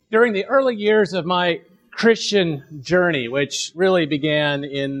During the early years of my Christian journey, which really began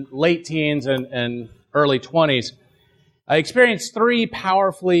in late teens and early 20s, I experienced three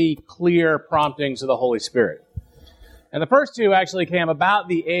powerfully clear promptings of the Holy Spirit. And the first two actually came about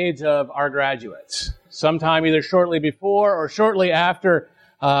the age of our graduates. Sometime either shortly before or shortly after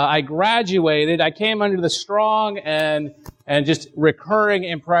I graduated, I came under the strong and just recurring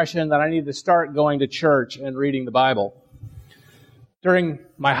impression that I needed to start going to church and reading the Bible. During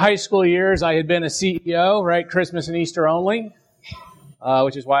my high school years, I had been a CEO, right, Christmas and Easter only,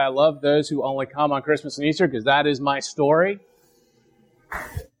 which is why I love those who only come on Christmas and Easter, because that is my story.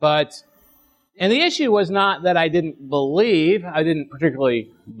 And the issue was not that I didn't believe. I didn't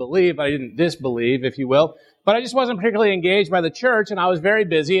particularly believe, but I didn't disbelieve, if you will. But I just wasn't particularly engaged by the church, and I was very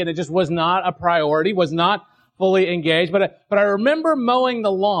busy, and it just was not a priority, was not fully engaged. But I remember mowing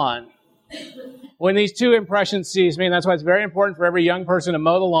the lawn when these two impressions seized me, and that's why it's very important for every young person to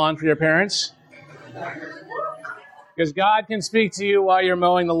mow the lawn for your parents. Because God can speak to you while you're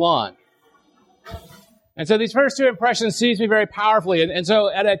mowing the lawn. And so these first two impressions seized me very powerfully. And so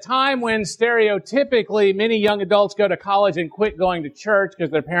at a time when stereotypically many young adults go to college and quit going to church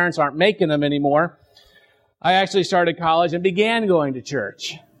because their parents aren't making them anymore, I actually started college and began going to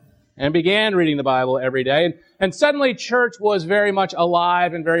church and began reading the Bible every day. And suddenly church was very much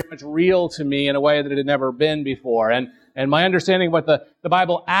alive and very much real to me in a way that it had never been before. And my understanding of what the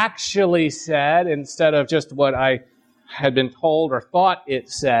Bible actually said, instead of just what I had been told or thought it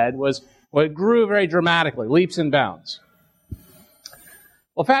said, was what grew very dramatically, leaps and bounds.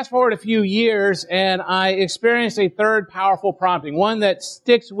 Well, fast forward a few years, and I experienced a third powerful prompting, one that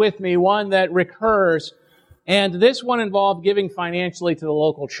sticks with me, one that recurs. And this one involved giving financially to the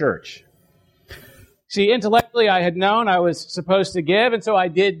local church. See, intellectually, I had known I was supposed to give, and so I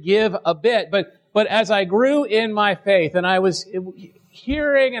did give a bit. But as I grew in my faith, and I was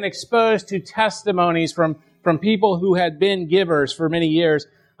hearing and exposed to testimonies from people who had been givers for many years,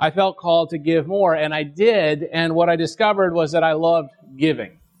 I felt called to give more, and I did. And what I discovered was that I loved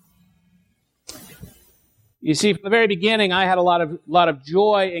giving. You see, from the very beginning, I had a lot of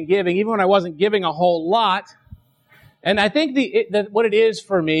joy in giving, even when I wasn't giving a whole lot. And I think what it is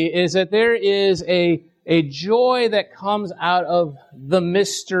for me is that there is a joy that comes out of the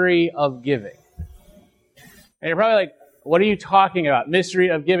mystery of giving. And you're probably like, what are you talking about? Mystery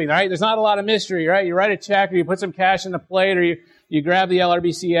of giving, right? There's not a lot of mystery, right? You write a check, or you put some cash in the plate, or you grab the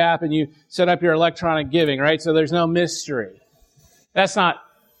LRBC app and you set up your electronic giving, right? So there's no mystery. That's not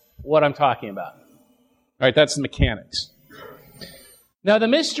what I'm talking about. All right, that's the mechanics. Now, the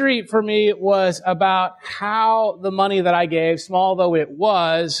mystery for me was about how the money that I gave, small though it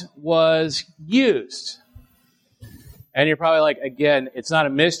was used. And you're probably like, again, it's not a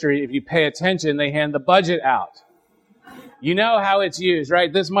mystery. If you pay attention, they hand the budget out. You know how it's used,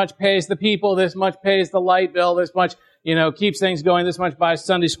 right? This much pays the people, this much pays the light bill, this much, keeps things going, this much buys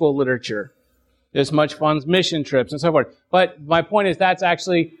Sunday school literature, this much funds mission trips, and so forth. But my point is that's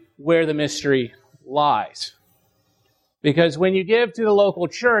actually where the mystery lies. Because when you give to the local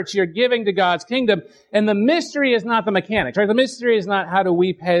church, you're giving to God's kingdom, and the mystery is not the mechanics, right? The mystery is not how do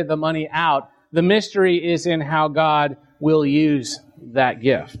we pay the money out. The mystery is in how God will use that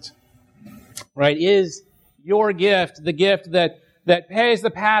gift, right? Is your gift the gift that pays the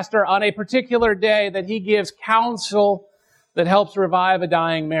pastor on a particular day that he gives counsel that helps revive a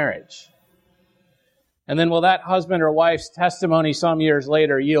dying marriage? And then will that husband or wife's testimony some years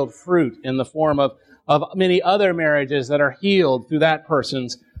later yield fruit in the form of many other marriages that are healed through that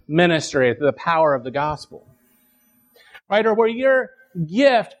person's ministry, through the power of the gospel? Right? Or will your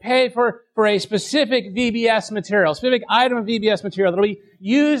gift pay for a specific VBS material, specific item of VBS material that will be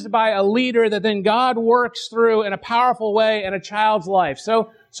used by a leader that then God works through in a powerful way in a child's life,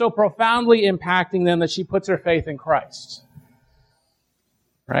 so profoundly impacting them that she puts her faith in Christ?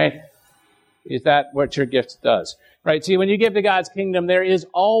 Right? Is that what your gift does? Right? See, when you give to God's kingdom, there is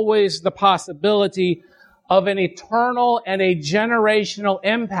always the possibility of an eternal and a generational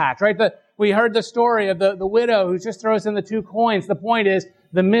impact. Right? We heard the story of the widow who just throws in the 2 coins. The point is,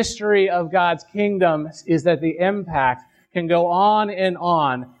 the mystery of God's kingdom is that the impact can go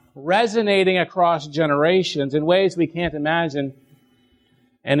on, resonating across generations in ways we can't imagine.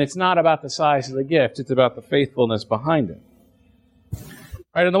 And it's not about the size of the gift. It's about the faithfulness behind it.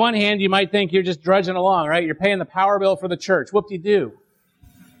 Right, on the one hand, you might think you're just drudging along, right? You're paying the power bill for the church. Whoop-de-doo.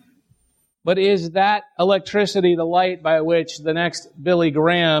 But is that electricity the light by which the next Billy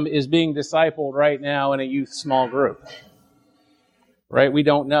Graham is being discipled right now in a youth small group? Right? We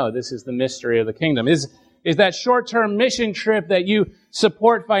don't know. This is the mystery of the kingdom. Is that short-term mission trip that you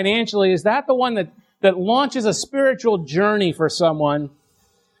support financially, is that the one that launches a spiritual journey for someone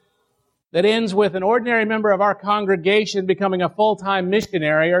that ends with an ordinary member of our congregation becoming a full-time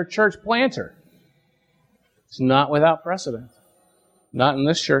missionary or church planter. It's not without precedent. Not in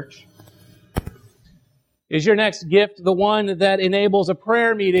this church. Is your next gift the one that enables a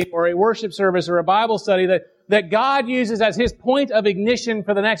prayer meeting or a worship service or a Bible study that God uses as His point of ignition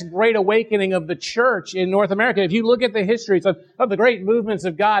for the next great awakening of the church in North America? If you look at the histories of the great movements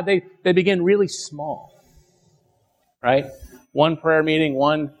of God, they begin really small. Right? One prayer meeting,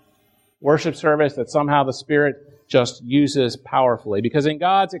 one worship service that somehow the Spirit just uses powerfully. Because in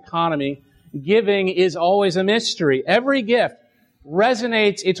God's economy, giving is always a mystery. Every gift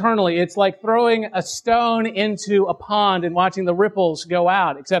resonates eternally. It's like throwing a stone into a pond and watching the ripples go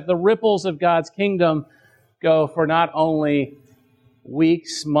out, except the ripples of God's kingdom go for not only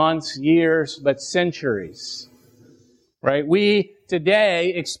weeks, months, years, but centuries. Right? We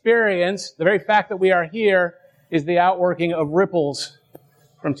today experience, the very fact that we are here is the outworking of ripples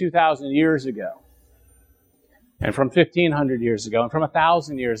from 2,000 years ago, and from 1,500 years ago, and from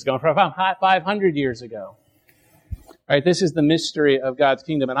 1,000 years ago, and from 500 years ago. Right? This is the mystery of God's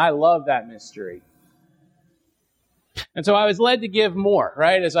kingdom, and I love that mystery. And so I was led to give more,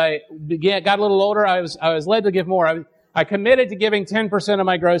 right? As I got a little older, I was led to give more. I committed to giving 10% of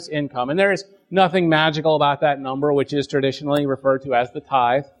my gross income, and there is nothing magical about that number, which is traditionally referred to as the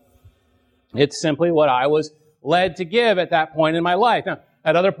tithe. It's simply what I was led to give at that point in my life. Now,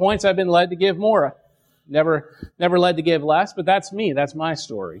 at other points, I've been led to give more. Never led to give less, but that's me. That's my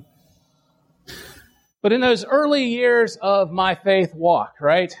story. But in those early years of my faith walk,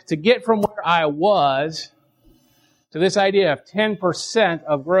 right, to get from where I was to this idea of 10%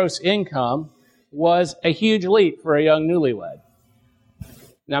 of gross income was a huge leap for a young newlywed.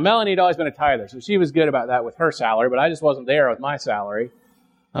 Now, Melanie had always been a tither, so she was good about that with her salary, but I just wasn't there with my salary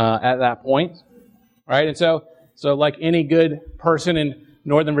at that point, right? And so like any good person in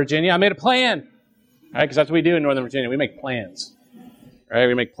Northern Virginia, I made a plan, right? Because that's what we do in Northern Virginia. We make plans, right?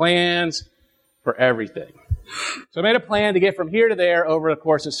 We make plans for everything. So I made a plan to get from here to there over the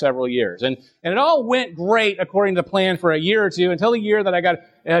course of several years. And it all went great according to the plan for a year or two until the year that I got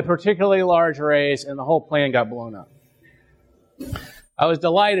a particularly large raise and the whole plan got blown up. I was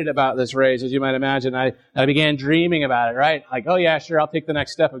delighted about this raise, as you might imagine. I began dreaming about it, right? Like, oh yeah, sure, I'll take the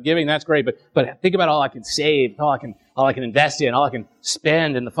next step of giving. That's great. But think about all I can save, all I can invest in, all I can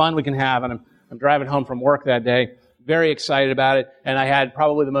spend, and the fun we can have. And I'm driving home from work that day, very excited about it. And I had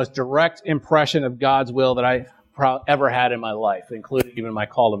probably the most direct impression of God's will that I ever had in my life, including even my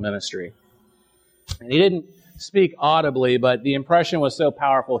call to ministry. And He didn't speak audibly, but the impression was so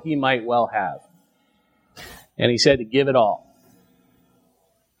powerful, He might well have. And He said to give it all.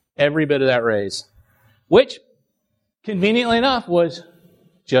 Every bit of that raise, which, conveniently enough, was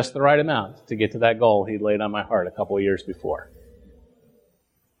just the right amount to get to that goal He'd laid on my heart a couple of years before.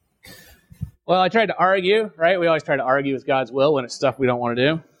 Well, I tried to argue, right? We always try to argue with God's will when it's stuff we don't want to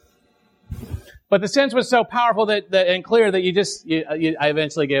do. But the sense was so powerful and clear that I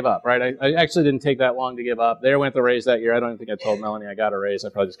eventually gave up, right? I actually didn't take that long to give up. There went the raise that year. I don't think I told Melanie I got a raise. I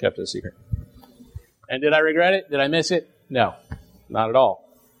probably just kept it a secret. And did I regret it? Did I miss it? No, not at all.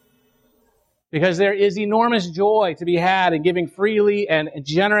 Because there is enormous joy to be had in giving freely and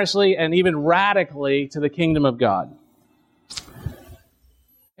generously and even radically to the kingdom of God.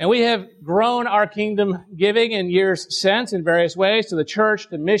 And we have grown our kingdom giving in years since in various ways, to the church,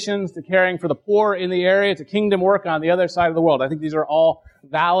 to missions, to caring for the poor in the area, to kingdom work on the other side of the world. I think these are all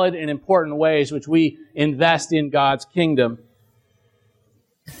valid and important ways which we invest in God's kingdom.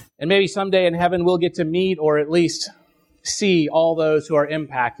 And maybe someday in heaven we'll get to meet or at least see all those who are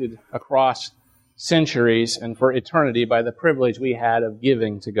impacted across centuries and for eternity by the privilege we had of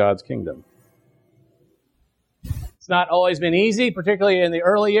giving to God's kingdom. It's not always been easy, particularly in the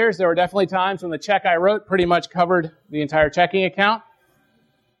early years. There were definitely times when the check I wrote pretty much covered the entire checking account,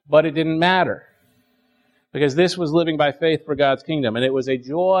 but it didn't matter because this was living by faith for God's kingdom, and it was a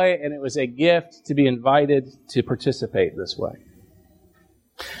joy and it was a gift to be invited to participate this way.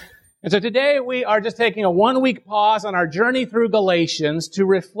 And so today we are just taking a 1-week pause on our journey through Galatians to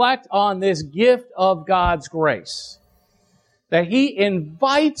reflect on this gift of God's grace. That He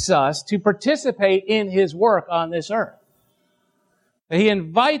invites us to participate in His work on this earth. That He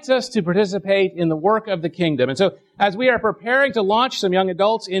invites us to participate in the work of the kingdom. And so as we are preparing to launch some young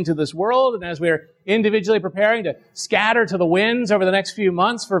adults into this world, and as we are individually preparing to scatter to the winds over the next few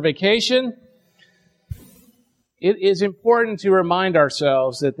months for vacation, it is important to remind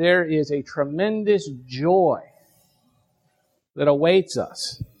ourselves that there is a tremendous joy that awaits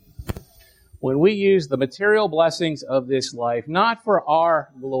us when we use the material blessings of this life, not for our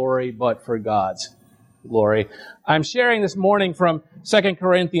glory, but for God's, glory. I'm sharing this morning from 2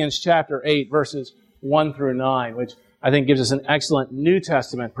 Corinthians chapter 8, verses 1 through 9, which I think gives us an excellent New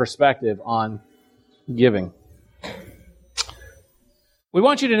Testament perspective on giving. We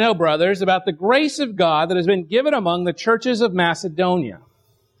want you to know, brothers, about the grace of God that has been given among the churches of Macedonia.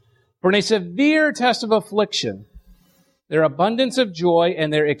 For in a severe test of affliction, their abundance of joy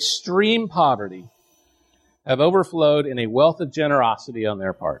and their extreme poverty have overflowed in a wealth of generosity on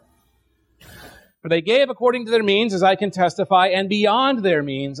their part. For they gave according to their means, as I can testify, and beyond their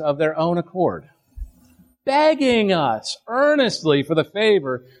means of their own accord, begging us earnestly for the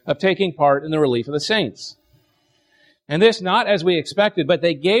favor of taking part in the relief of the saints. And this not as we expected, but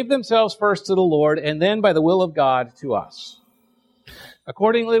they gave themselves first to the Lord, and then by the will of God to us.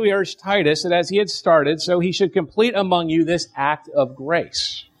 Accordingly, we urge Titus that as he had started, so he should complete among you this act of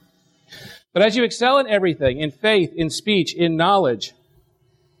grace. But as you excel in everything, in faith, in speech, in knowledge,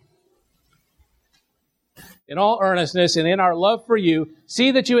 in all earnestness, and in our love for you,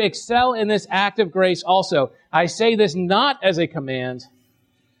 see that you excel in this act of grace also. I say this not as a command,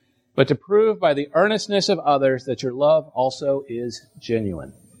 but to prove by the earnestness of others that your love also is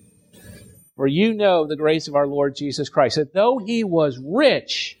genuine. For you know the grace of our Lord Jesus Christ, that though he was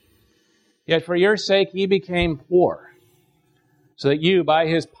rich, yet for your sake he became poor, so that you by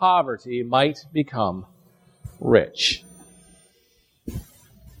his poverty might become rich.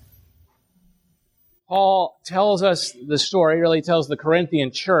 Paul tells us the story, really tells the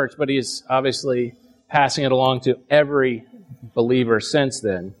Corinthian church, but he's obviously passing it along to every believer since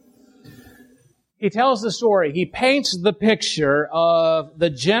then. He tells the story. He paints the picture of the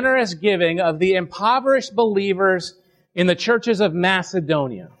generous giving of the impoverished believers in the churches of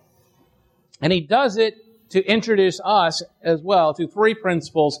Macedonia. And he does it to introduce us as well to three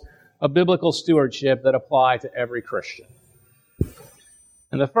principles of biblical stewardship that apply to every Christian.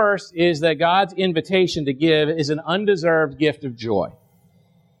 And the first is that God's invitation to give is an undeserved gift of joy.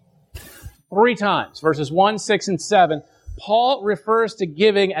 3 times, verses 1, 6, and 7, Paul refers to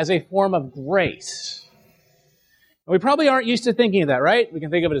giving as a form of grace. And we probably aren't used to thinking of that, right? We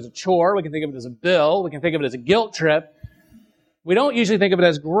can think of it as a chore. We can think of it as a bill. We can think of it as a guilt trip. We don't usually think of it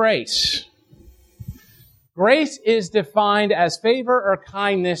as grace. Grace is defined as favor or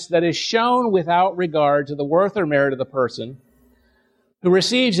kindness that is shown without regard to the worth or merit of the person who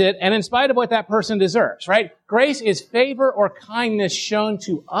receives it, and in spite of what that person deserves, right? Grace is favor or kindness shown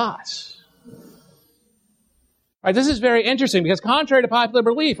to us. Right, this is very interesting because contrary to popular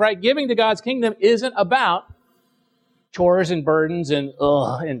belief, right, giving to God's kingdom isn't about chores and burdens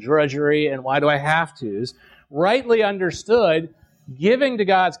and drudgery and why do I have to's. Rightly understood, giving to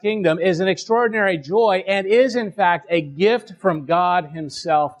God's kingdom is an extraordinary joy and is in fact a gift from God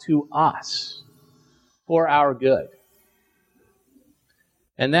himself to us for our good.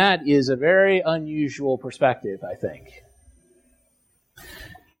 And that is a very unusual perspective, I think.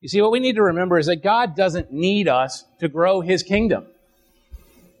 You see, what we need to remember is that God doesn't need us to grow his kingdom.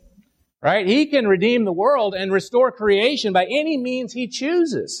 Right? He can redeem the world and restore creation by any means he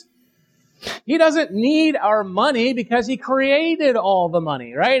chooses. He doesn't need our money because he created all the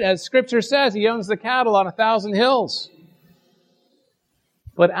money, right? As Scripture says, he owns the cattle on 1,000 hills.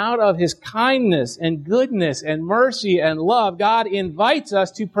 But out of his kindness and goodness and mercy and love, God invites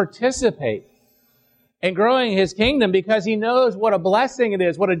us to participate in growing his kingdom because he knows what a blessing it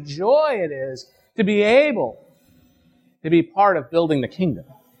is, what a joy it is to be able to be part of building the kingdom.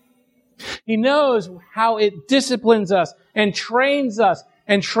 He knows how it disciplines us and trains us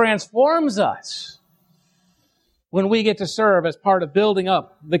and transforms us when we get to serve as part of building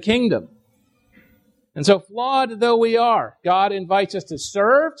up the kingdom. And so flawed though we are, God invites us to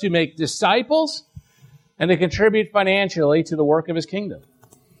serve, to make disciples, and to contribute financially to the work of his kingdom.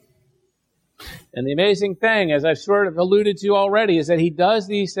 And the amazing thing, as I've sort of alluded to already, is that he does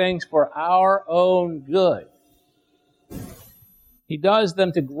these things for our own good. He does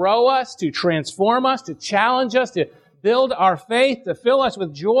them to grow us, to transform us, to challenge us, to build our faith, to fill us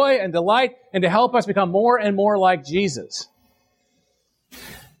with joy and delight, and to help us become more and more like Jesus.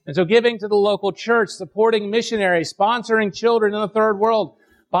 And so giving to the local church, supporting missionaries, sponsoring children in the third world,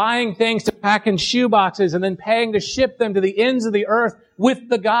 buying things to pack in shoe boxes and then paying to ship them to the ends of the earth with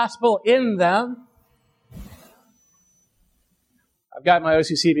the gospel in them. I've got my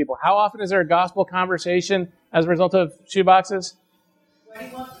OCC people. How often is there a gospel conversation as a result of shoe boxes?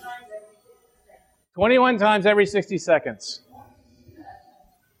 21 times every 60 seconds.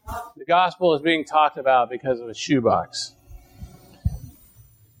 The gospel is being talked about because of a shoebox.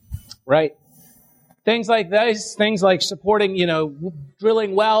 Right? Things like this, things like supporting,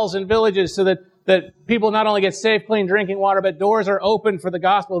 drilling wells in villages so that that people not only get safe, clean drinking water, but doors are open for the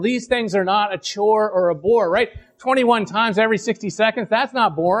gospel. These things are not a chore or a bore, right? 21 times every 60 seconds, that's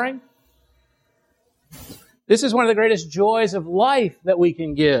not boring. This is one of the greatest joys of life that we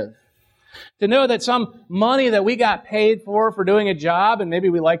can give. To know that some money that we got paid for doing a job, and maybe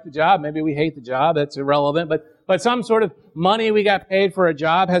we like the job, maybe we hate the job, that's irrelevant, but some sort of money we got paid for a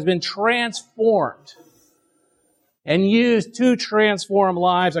job has been transformed and used to transform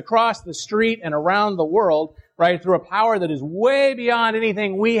lives across the street and around the world, right, through a power that is way beyond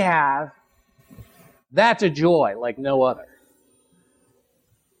anything we have. That's a joy like no other.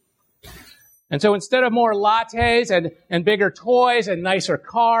 And so instead of more lattes and bigger toys and nicer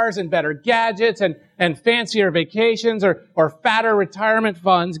cars and better gadgets and fancier vacations or fatter retirement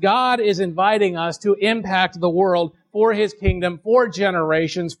funds, God is inviting us to impact the world for His kingdom, for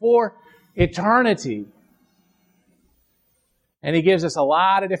generations, for eternity. And He gives us a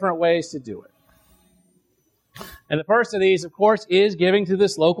lot of different ways to do it. And the first of these, of course, is giving to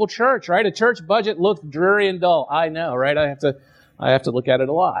this local church, right? A church budget looks dreary and dull. I know, right? I have to look at it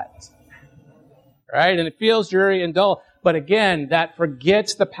a lot. Right? And it feels dreary and dull. But again, that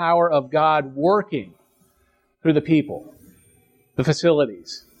forgets the power of God working through the people, the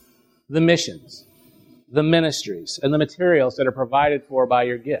facilities, the missions, the ministries, and the materials that are provided for by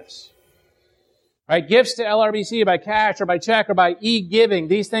your gifts. Right? Gifts to LRBC by cash or by check or by e-giving.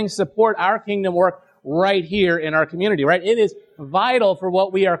 These things support our kingdom work right here in our community, right? It is vital for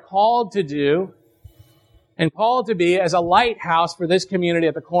what we are called to do and called to be as a lighthouse for this community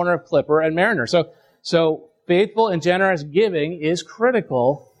at the corner of Clipper and Mariner. So faithful and generous giving is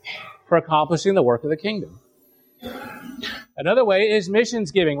critical for accomplishing the work of the kingdom. Another way is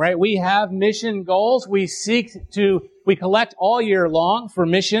missions giving, right? We have mission goals. We collect all year long for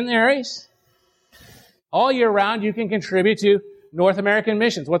missionaries. All year round, you can contribute to North American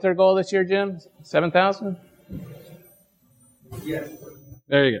missions. What's their goal this year, Jim? 7,000? Yes.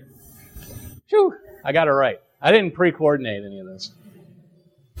 There you go. Phew, I got it right. I didn't pre-coordinate any of this.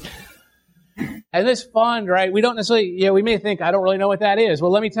 And this fund, right, we don't necessarily, we may think, I don't really know what that is. Well,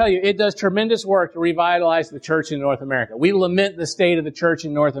 let me tell you, it does tremendous work to revitalize the church in North America. We lament the state of the church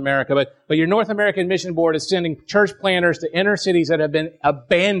in North America, but your North American Mission Board is sending church planters to inner cities that have been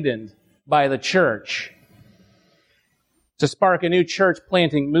abandoned by the church to spark a new church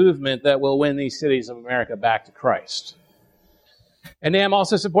planting movement that will win these cities of America back to Christ. And NAM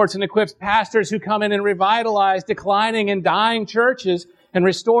also supports and equips pastors who come in and revitalize declining and dying churches and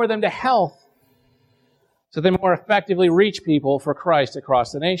restore them to health so they more effectively reach people for Christ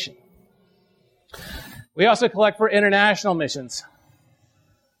across the nation. We also collect for international missions.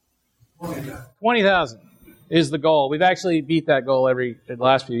 20,000 is the goal. We've actually beat that goal the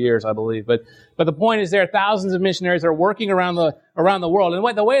last few years, I believe. But the point is there are thousands of missionaries that are working around the world.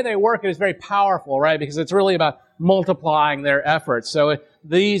 And the way they work is very powerful, right? Because it's really about multiplying their efforts. So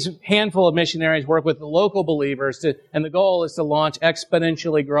these handful of missionaries work with the local believers, and the goal is to launch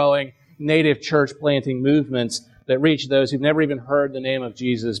exponentially growing native church planting movements that reach those who've never even heard the name of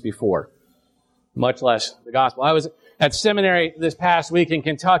Jesus before, much less the gospel. I was at seminary this past week in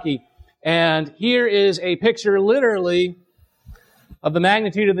Kentucky, and here is a picture literally of the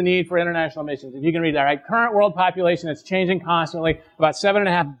magnitude of the need for international missions. If you can read that, right? Current world population that's changing constantly, about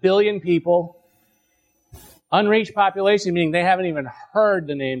 7.5 billion people. Unreached population, meaning they haven't even heard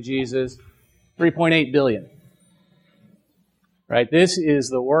the name Jesus, 3.8 billion. Right? This is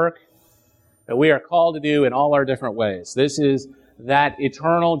the work that we are called to do in all our different ways. This is that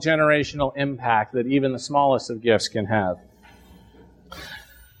eternal generational impact that even the smallest of gifts can have.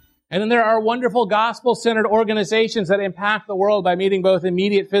 And then there are wonderful gospel-centered organizations that impact the world by meeting both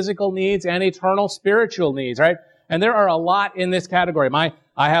immediate physical needs and eternal spiritual needs, right? And there are a lot in this category.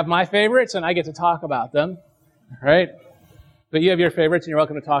 I have my favorites, and I get to talk about them, right? But you have your favorites, and you're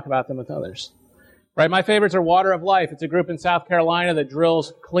welcome to talk about them with others. Right, my favorites are Water of Life. It's a group in South Carolina that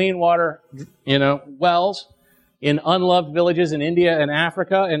drills clean water, wells in unloved villages in India and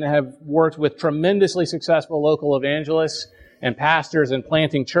Africa, and have worked with tremendously successful local evangelists and pastors and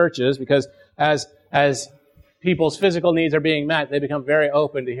planting churches, because as people's physical needs are being met, they become very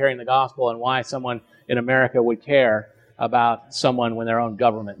open to hearing the gospel and why someone in America would care about someone when their own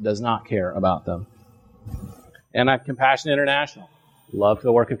government does not care about them. And I have Compassion International. Love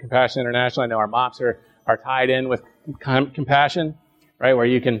the work of Compassion International. I know our mops are tied in with Compassion, right, where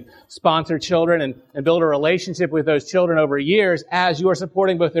you can sponsor children and build a relationship with those children over years as you are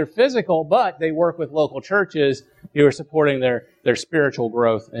supporting both their physical, but they work with local churches. You are supporting their spiritual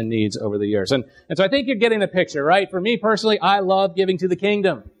growth and needs over the years. And so I think you're getting the picture, right? For me personally, I love giving to the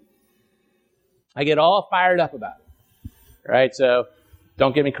kingdom. I get all fired up about it, right? So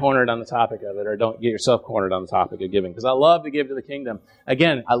Don't get me cornered on the topic of it, or don't get yourself cornered on the topic of giving, because I love to give to the kingdom.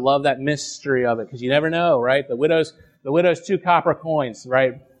 Again, I love that mystery of it, because you never know, right? The widow's 2 copper coins,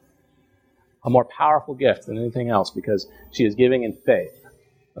 right? A more powerful gift than anything else, because she is giving in faith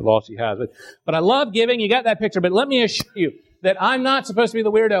of all she has. But I love giving. You got that picture. But let me assure you that I'm not supposed to be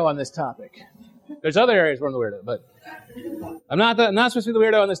the weirdo on this topic. There's other areas where I'm the weirdo, but I'm not supposed to be the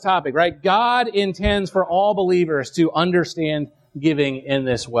weirdo on this topic, right? God intends for all believers to understand giving in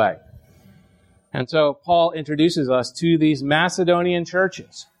this way. And so Paul introduces us to these Macedonian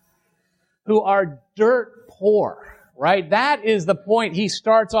churches who are dirt poor, right? That is the point he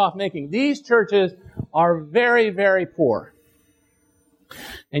starts off making. These churches are very, very poor.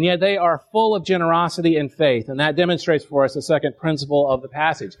 And yet they are full of generosity and faith. And that demonstrates for us the second principle of the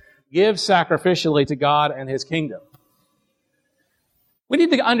passage. Give sacrificially to God and His kingdom. We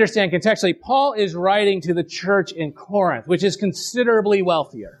need to understand contextually, Paul is writing to the church in Corinth, which is considerably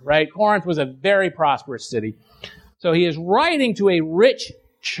wealthier, right? Corinth was a very prosperous city. So he is writing to a rich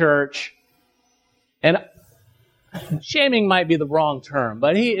church, and shaming might be the wrong term,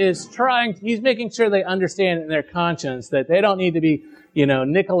 but he's making sure they understand in their conscience that they don't need to be,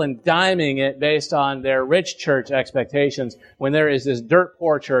 nickel and diming it based on their rich church expectations when there is this dirt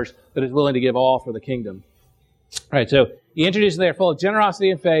poor church that is willing to give all for the kingdom. Right, so he introduces them, they're full of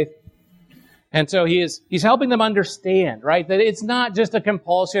generosity and faith. And so he's helping them understand, right, that it's not just a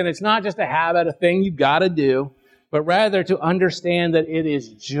compulsion, it's not just a habit, a thing you've got to do, but rather to understand that it is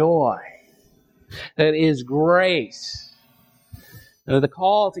joy, that it is grace. And the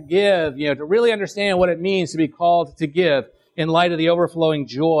call to give, to really understand what it means to be called to give in light of the overflowing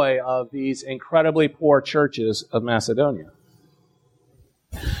joy of these incredibly poor churches of Macedonia.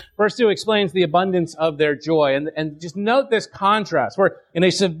 Verse 2 explains the abundance of their joy. And just note this contrast. For in a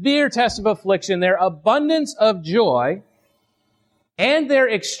severe test of affliction, their abundance of joy and their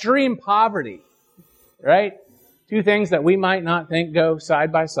extreme poverty, right? Two things that we might not think go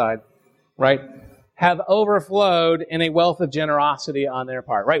side by side, right? Have overflowed in a wealth of generosity on their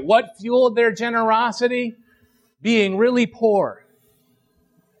part, right? What fueled their generosity? Being really poor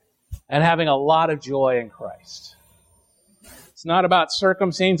and having a lot of joy in Christ. It's not about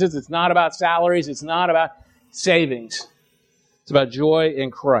circumstances. It's not about salaries. It's not about savings. It's about joy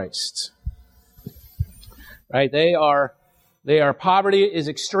in Christ. Right? Their poverty is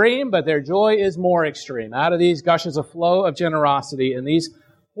extreme, but their joy is more extreme. Out of these gushes a flow of generosity, and these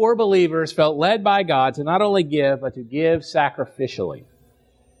poor believers felt led by God to not only give, but to give sacrificially.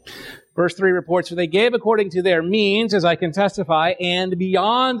 Verse 3 reports, for they gave according to their means, as I can testify, and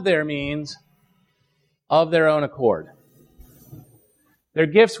beyond their means of their own accord. Their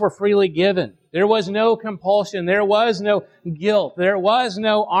gifts were freely given. There was no compulsion. There was no guilt. There was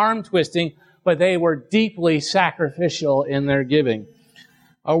no arm twisting, but they were deeply sacrificial in their giving.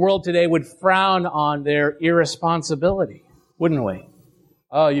 Our world today would frown on their irresponsibility, wouldn't we?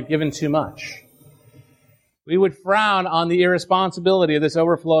 Oh, you've given too much. We would frown on the irresponsibility of this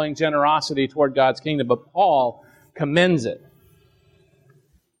overflowing generosity toward God's kingdom, but Paul commends it.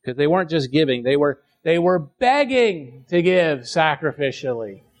 Because they weren't just giving, they were begging to give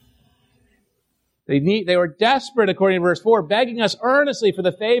sacrificially. They were desperate, according to verse 4, begging us earnestly for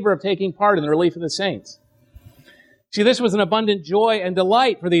the favor of taking part in the relief of the saints. See, this was an abundant joy and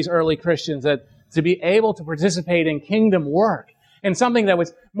delight for these early Christians, that to be able to participate in kingdom work, and something that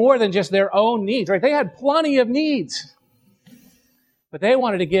was more than just their own needs, right? They had plenty of needs, but they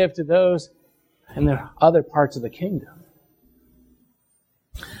wanted to give to those in the other parts of the kingdom.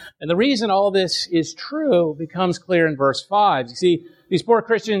 And the reason all this is true becomes clear in verse 5. You see, these poor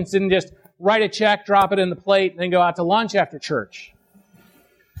Christians didn't just write a check, drop it in the plate, and then go out to lunch after church.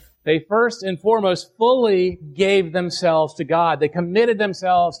 They first and foremost fully gave themselves to God. They committed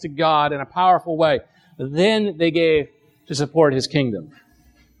themselves to God in a powerful way. Then they gave to support His kingdom.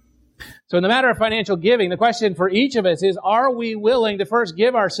 So in the matter of financial giving, the question for each of us is, are we willing to first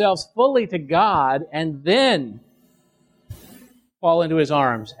give ourselves fully to God and then fall into His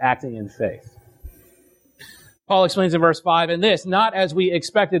arms, acting in faith? Paul explains in verse 5, and this, not as we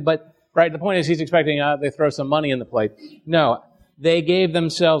expected, but, right, the point is he's expecting they throw some money in the plate. No, they gave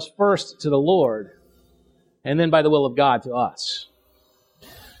themselves first to the Lord, and then by the will of God to us.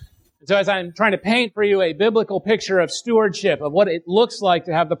 And so as I'm trying to paint for you a biblical picture of stewardship, of what it looks like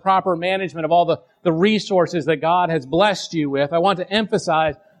to have the proper management of all the resources that God has blessed you with, I want to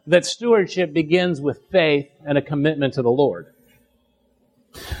emphasize that stewardship begins with faith and a commitment to the Lord.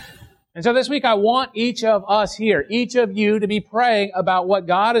 And so this week I want each of us here, each of you, to be praying about what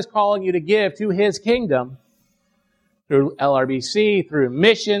God is calling you to give to His kingdom through LRBC, through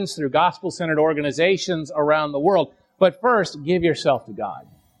missions, through gospel-centered organizations around the world. But first, give yourself to God.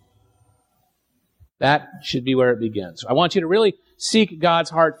 That should be where it begins. I want you to really seek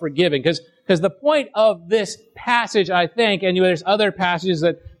God's heart for giving, because the point of this passage, I think, and there's other passages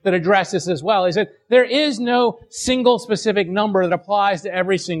that address this as well, is that there is no single specific number that applies to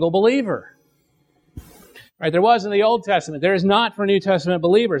every single believer. Right? There was in the Old Testament. There is not for New Testament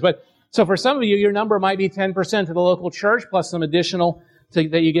believers. But so for some of you, your number might be 10% to the local church plus some additional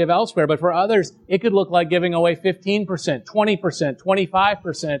that you give elsewhere. But for others, it could look like giving away 15%, 20%,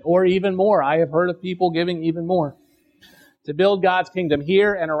 25%, or even more. I have heard of people giving even more to build God's kingdom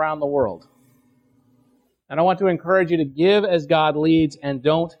here and around the world. And I want to encourage you to give as God leads and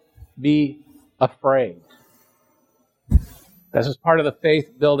don't be afraid. This is part of the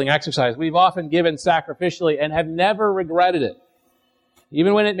faith-building exercise. We've often given sacrificially and have never regretted it,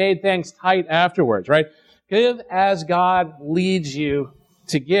 even when it made things tight afterwards, right? Give as God leads you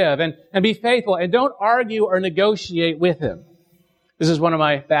to give, and be faithful, and don't argue or negotiate with Him. This is one of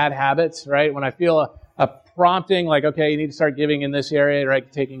my bad habits, right? When I feel a prompting, like, okay, you need to start giving in this area,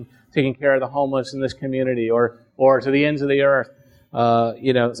 right? Taking care of the homeless in this community, or to the ends of the earth.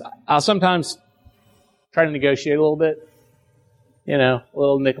 I'll sometimes try to negotiate a little bit. A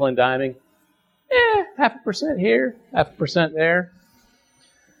little nickel and diming. 0.5% here, 0.5% there.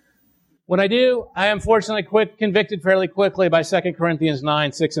 When I do, I am fortunately convicted fairly quickly by 2 Corinthians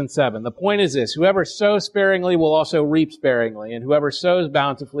 9, 6, and 7. The point is this: whoever sows sparingly will also reap sparingly, and whoever sows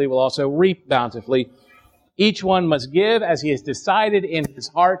bountifully will also reap bountifully. Each one must give as he has decided in his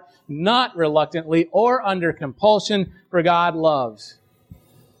heart, not reluctantly or under compulsion, for God loves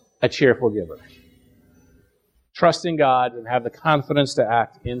a cheerful giver. Trust in God and have the confidence to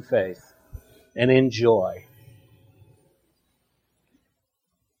act in faith and in joy.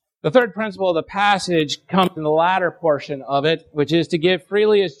 The third principle of the passage comes in the latter portion of it, which is to give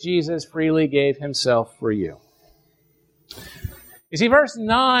freely as Jesus freely gave Himself for you. You see, verse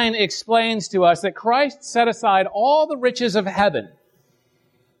 9 explains to us that Christ set aside all the riches of heaven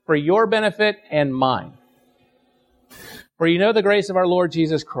for your benefit and mine. For you know the grace of our Lord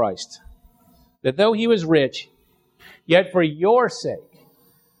Jesus Christ, that though He was rich, yet for your sake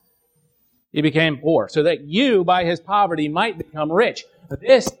He became poor, so that you, by His poverty, might become rich.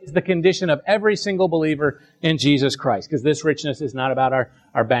 This is the condition of every single believer in Jesus Christ, because this richness is not about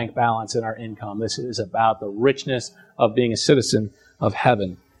our bank balance and our income. This is about the richness of being a citizen of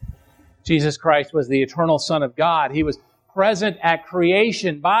heaven. Jesus Christ was the eternal Son of God. He was present at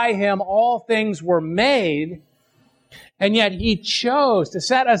creation. By Him, all things were made. And yet He chose to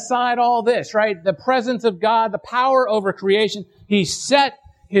set aside all this, right? The presence of God, the power over creation. He set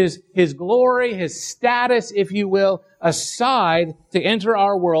His glory, His status, if you will, aside to enter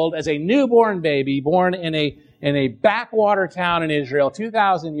our world as a newborn baby born in a backwater town in Israel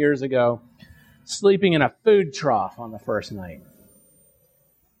 2,000 years ago, sleeping in a food trough on the first night.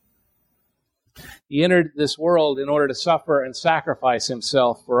 He entered this world in order to suffer and sacrifice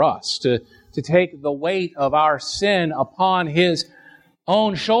Himself for us, to take the weight of our sin upon His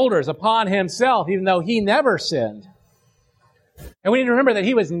own shoulders, upon Himself, even though He never sinned. And we need to remember that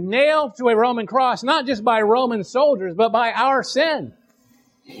He was nailed to a Roman cross, not just by Roman soldiers, but by our sin.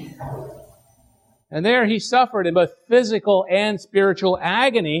 And there He suffered in both physical and spiritual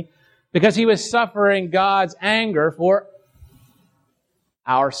agony because He was suffering God's anger for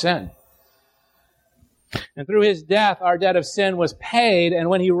our sin. And through His death, our debt of sin was paid. And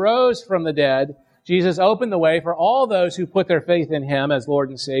when He rose from the dead, Jesus opened the way for all those who put their faith in Him as Lord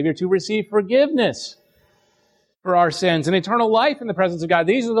and Savior to receive forgiveness for our sins and eternal life in the presence of God.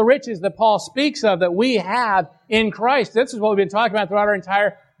 These are the riches that Paul speaks of that we have in Christ. This is what we've been talking about throughout our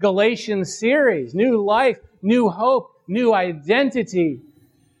entire Galatians series. New life, new hope, new identity.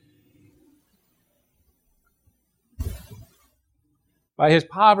 By His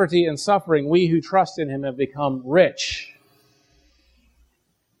poverty and suffering, we who trust in Him have become rich.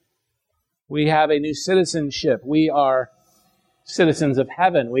 We have a new citizenship. We are citizens of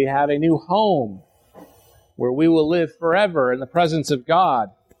heaven. We have a new home where we will live forever in the presence of God.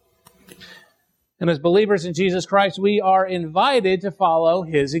 And as believers in Jesus Christ, we are invited to follow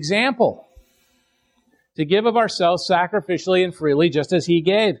His example, to give of ourselves sacrificially and freely, just as He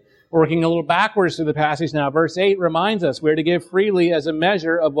gave. Working a little backwards through the passage now, verse 8 reminds us we're to give freely as a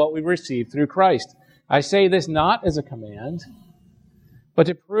measure of what we've received through Christ. I say this not as a command, but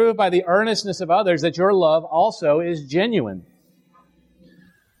to prove by the earnestness of others that your love also is genuine.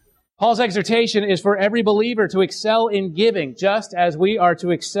 Paul's exhortation is for every believer to excel in giving, just as we are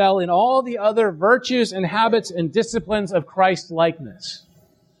to excel in all the other virtues and habits and disciplines of Christ-likeness.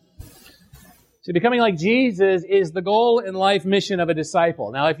 So becoming like Jesus is the goal in life mission of a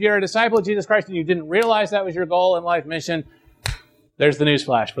disciple. Now, if you're a disciple of Jesus Christ and you didn't realize that was your goal in life mission, there's the news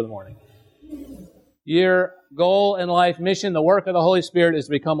flash for the morning. Your goal in life mission, the work of the Holy Spirit, is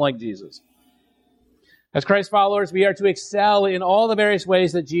to become like Jesus. As Christ followers, we are to excel in all the various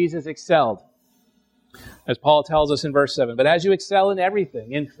ways that Jesus excelled, as Paul tells us in verse 7. But as you excel in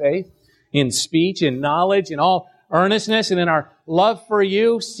everything, in faith, in speech, in knowledge, in all earnestness, and in our love for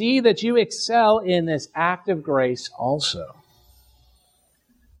you, see that you excel in this act of grace also.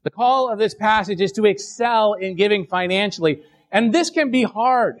 The call of this passage is to excel in giving financially. And this can be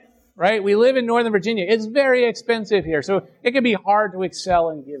hard, right? We live in Northern Virginia. It's very expensive here, so it can be hard to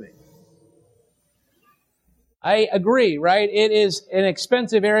excel in giving. I agree, right? It is an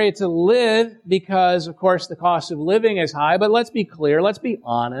expensive area to live because, of course, the cost of living is high. But let's be clear. Let's be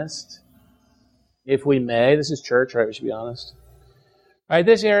honest. If we may. This is church, right? We should be honest. All right,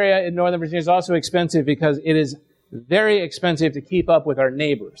 this area in Northern Virginia is also expensive because it is very expensive to keep up with our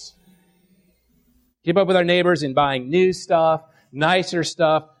neighbors. Keep up with our neighbors in buying new stuff, nicer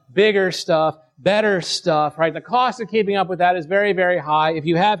stuff, bigger stuff, better stuff, right? The cost of keeping up with that is very, very high. If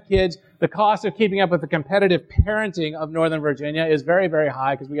you have kids, the cost of keeping up with the competitive parenting of Northern Virginia is very, very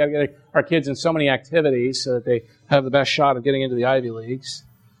high because we got to get our kids in so many activities so that they have the best shot of getting into the Ivy Leagues.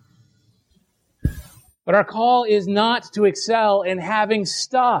 But our call is not to excel in having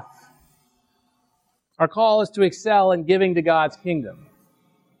stuff. Our call is to excel in giving to God's kingdom.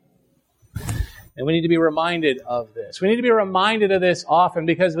 And we need to be reminded of this. We need to be reminded of this often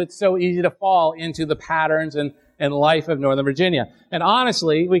because it's so easy to fall into the patterns and life of Northern Virginia. And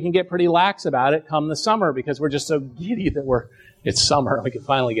honestly, we can get pretty lax about it come the summer because we're just so giddy that it's summer and we can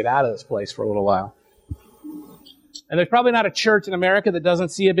finally get out of this place for a little while. And there's probably not a church in America that doesn't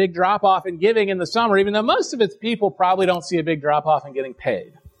see a big drop-off in giving in the summer, even though most of its people probably don't see a big drop-off in getting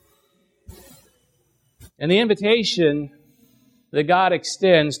paid. And the invitation that God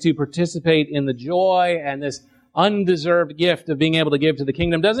extends to participate in the joy and this undeserved gift of being able to give to the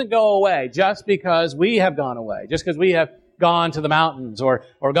kingdom doesn't go away just because we have gone away, just because we have gone to the mountains or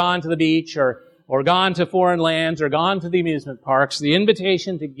gone to the beach or gone to foreign lands or gone to the amusement parks. The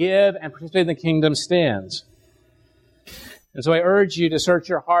invitation to give and participate in the kingdom stands. And so I urge you to search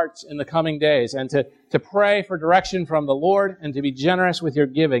your hearts in the coming days and to pray for direction from the Lord and to be generous with your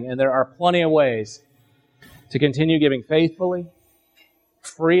giving. And there are plenty of ways to continue giving faithfully,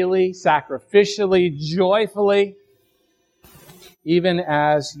 freely, sacrificially, joyfully, even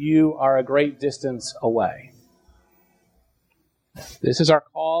as you are a great distance away. This is our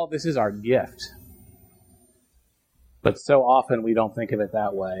call. This is our gift. But so often we don't think of it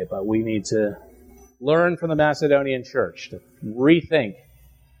that way, but we need to learn from the Macedonian church to rethink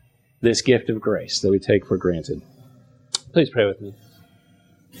this gift of grace that we take for granted. Please pray with me.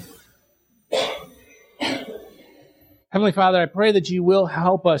 Heavenly Father, I pray that you will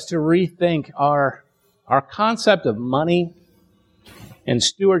help us to rethink our concept of money and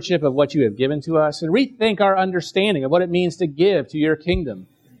stewardship of what you have given to us, and rethink our understanding of what it means to give to your kingdom,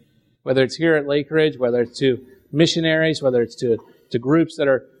 whether it's here at Lake Ridge, whether it's to missionaries, whether it's to groups that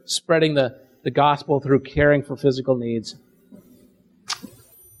are spreading the gospel through caring for physical needs.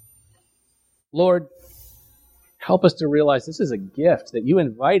 Lord, help us to realize this is a gift, that you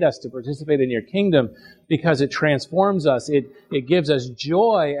invite us to participate in your kingdom because it transforms us. It gives us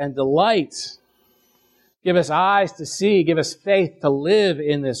joy and delight. Give us eyes to see. Give us faith to live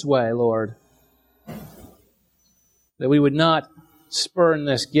in this way, Lord. That we would not spurn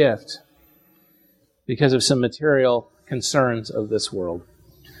this gift because of some material concerns of this world.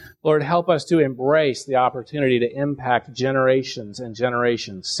 Lord, help us to embrace the opportunity to impact generations and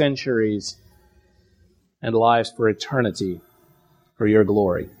generations, centuries, and lives for eternity, for your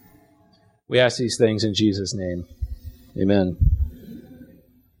glory. We ask these things in Jesus' name. Amen.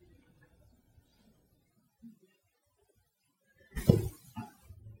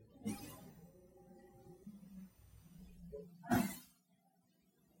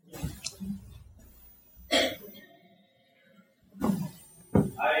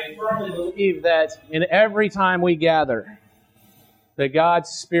 I firmly believe that in every time we gather, that God's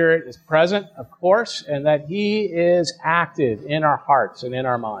Spirit is present, of course, and that He is active in our hearts and in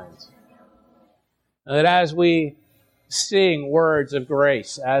our minds. And that as we sing words of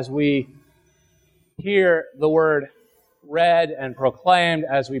grace, as we hear the word read and proclaimed,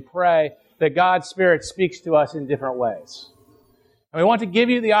 as we pray, that God's Spirit speaks to us in different ways. And we want to give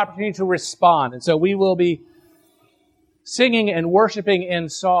you the opportunity to respond. And so we will be singing and worshiping in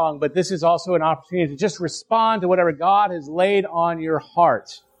song, but this is also an opportunity to just respond to whatever God has laid on your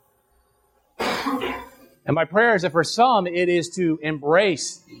heart. And my prayer is that for some, it is to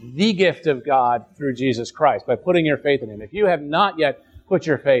embrace the gift of God through Jesus Christ by putting your faith in Him. If you have not yet put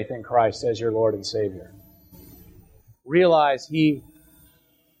your faith in Christ as your Lord and Savior, realize He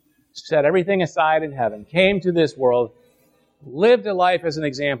set everything aside in heaven, came to this world, lived a life as an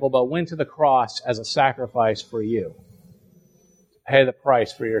example, but went to the cross as a sacrifice for you, to pay the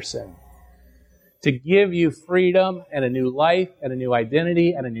price for your sin, to give you freedom and a new life and a new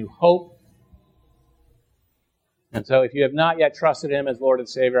identity and a new hope. And so if you have not yet trusted Him as Lord and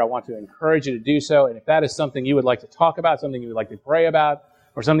Savior, I want to encourage you to do so. And if that is something you would like to talk about, something you would like to pray about,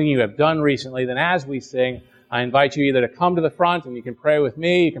 or something you have done recently, then as we sing, I invite you either to come to the front and you can pray with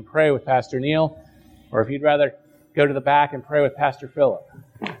me, you can pray with Pastor Neil, or if you'd rather go to the back and pray with Pastor Philip.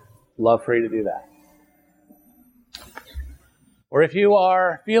 Love for you to do that. Or if you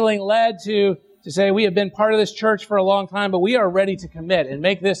are feeling led to say, we have been part of this church for a long time, but we are ready to commit and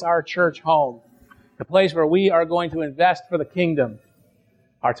make this our church home, the place where we are going to invest for the kingdom,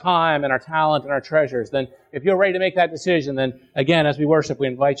 our time and our talent and our treasures, then if you're ready to make that decision, then again, as we worship, we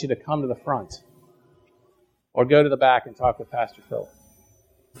invite you to come to the front or go to the back and talk with Pastor Philip.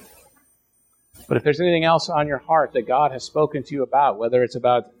 But if there's anything else on your heart that God has spoken to you about, whether it's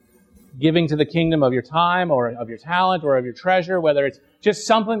about giving to the kingdom of your time or of your talent or of your treasure, whether it's just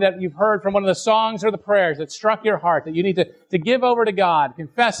something that you've heard from one of the songs or the prayers that struck your heart that you need to give over to God,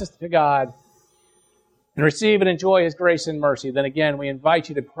 confess it to God, and receive and enjoy His grace and mercy, then again, we invite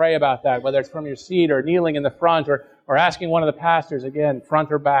you to pray about that, whether it's from your seat or kneeling in the front or asking one of the pastors, again, front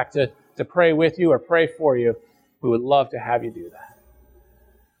or back, to pray with you or pray for you. We would love to have you do that.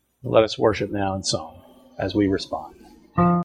 Let us worship now in song as we respond.